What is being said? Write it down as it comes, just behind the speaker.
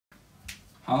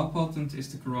How potent is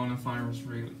the coronavirus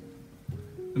really?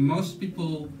 The most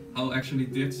people who actually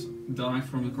did die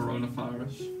from the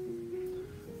coronavirus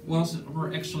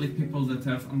were actually people that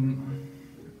have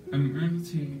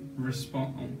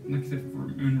negative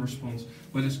immune response,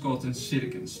 what is called a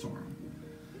cytokine storm.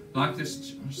 Like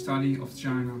this study of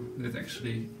China that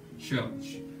actually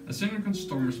shows. A cytokine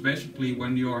storm is basically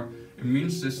when your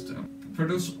immune system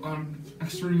produces an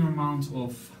extreme amount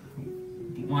of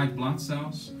white blood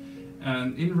cells,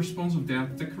 and in response of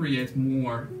that they create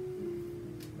more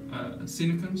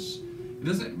cytokines. It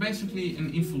is basically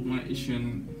an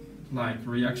inflammation-like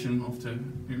reaction of the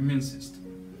immune system.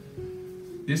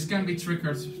 This can be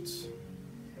triggered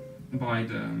by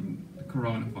the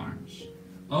coronavirus.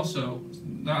 Also,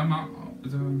 the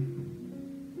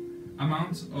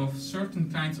amount of certain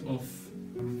kinds of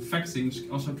vaccines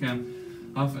also can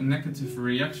have a negative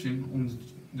reaction on the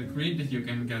degree that you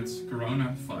can get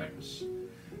coronavirus.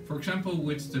 For example,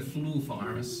 with the flu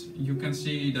virus, you can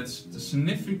see that the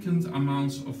significant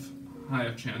amounts of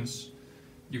higher chance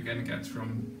you can get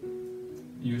from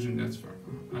using that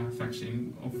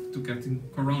vaccine to getting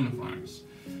coronavirus.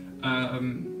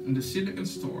 The cytokine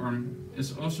storm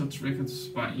is also triggered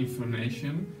by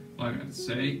inflammation, like I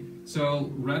say.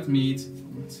 So red meat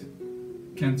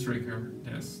can trigger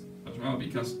this as well,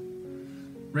 because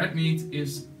red meat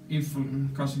is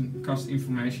causes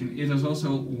inflammation. It is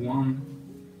also one.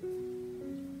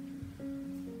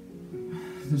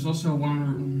 There's also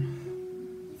one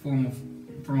form of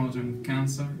promoting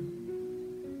cancer.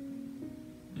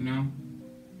 You know,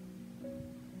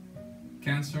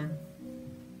 cancer.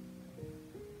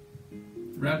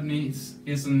 Red meat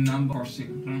is a number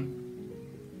thing,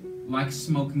 like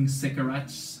smoking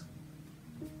cigarettes.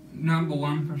 Number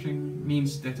one thing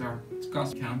means that it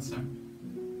causes cancer,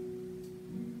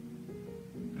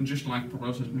 and just like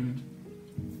processed meat.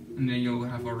 And then you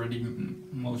have already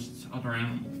most other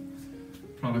animal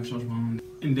products as well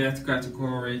in that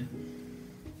category.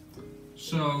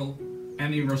 So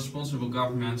any responsible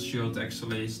government should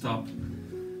actually stop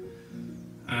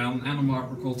animal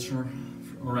agriculture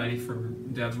already for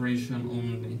that reason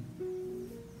only,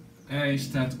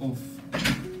 instead of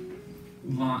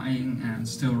lying and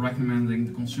still recommending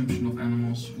the consumption of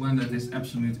animals when that is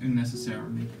absolutely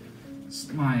unnecessary.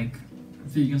 It's like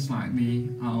vegans like me,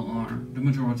 who are the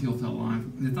majority of their life,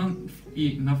 they don't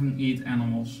eat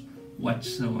animals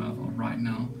whatsoever right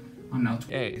now. I'm now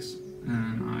 28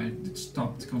 and I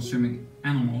stopped consuming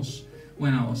animals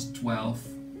when I was 12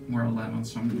 or 11,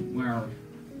 somewhere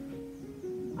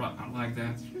right like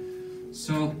that.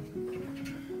 So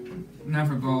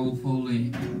never go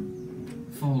fully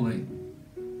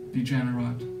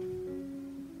degenerate,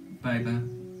 baby,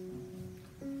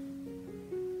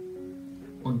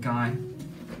 or guy.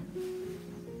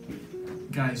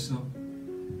 So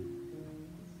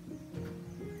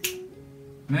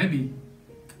maybe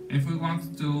if we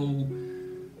want to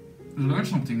learn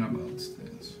something about this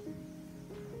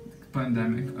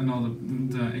pandemic and all the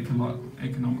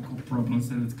economical problems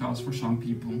that it causes for some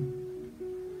people,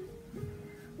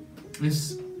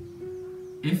 is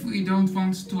if we don't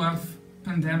want to have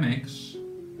pandemics,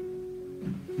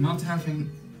 not having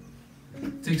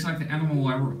things like the animal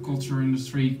agriculture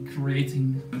industry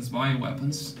creating its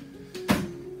bioweapons,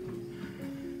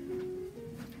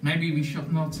 maybe we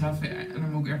should not have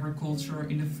animal agriculture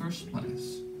in the first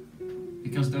place,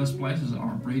 because those places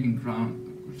are breeding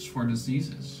grounds for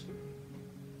diseases.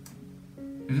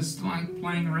 It is like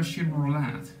playing Russian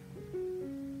roulette.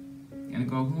 It can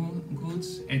go good,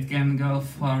 it can go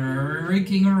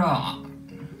freaking wrong.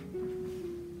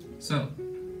 So,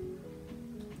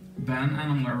 ban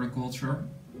animal agriculture,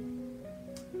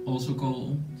 also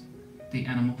called the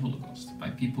animal holocaust, by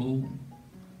people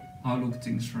who look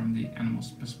things from the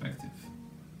animal's perspective.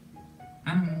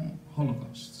 Animal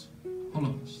holocaust.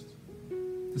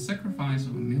 The sacrifice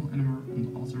of a male animal on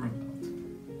the altar of God.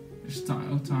 There's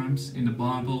times in the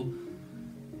Bible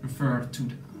refer to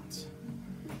that.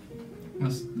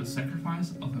 As the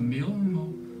sacrifice of a male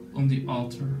animal on the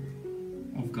altar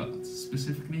of God,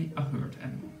 specifically a herd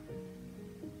animal.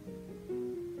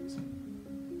 So,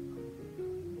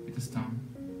 it is time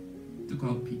to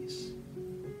call peace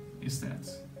instead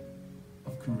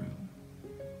of cruel.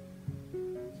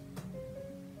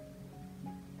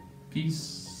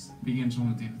 Peace begins on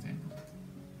the dinner table,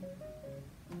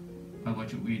 by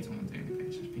what you eat on a daily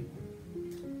basis, people.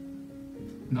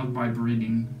 Not by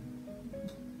breeding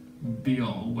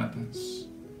bioweapons.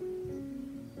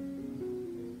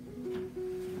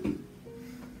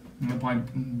 Not by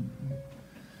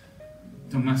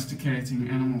domesticating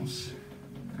animals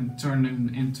and turning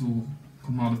them into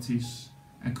commodities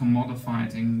and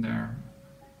commodifying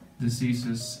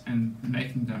diseases and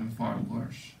making them far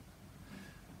worse,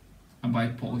 and by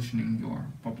poisoning your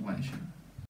population.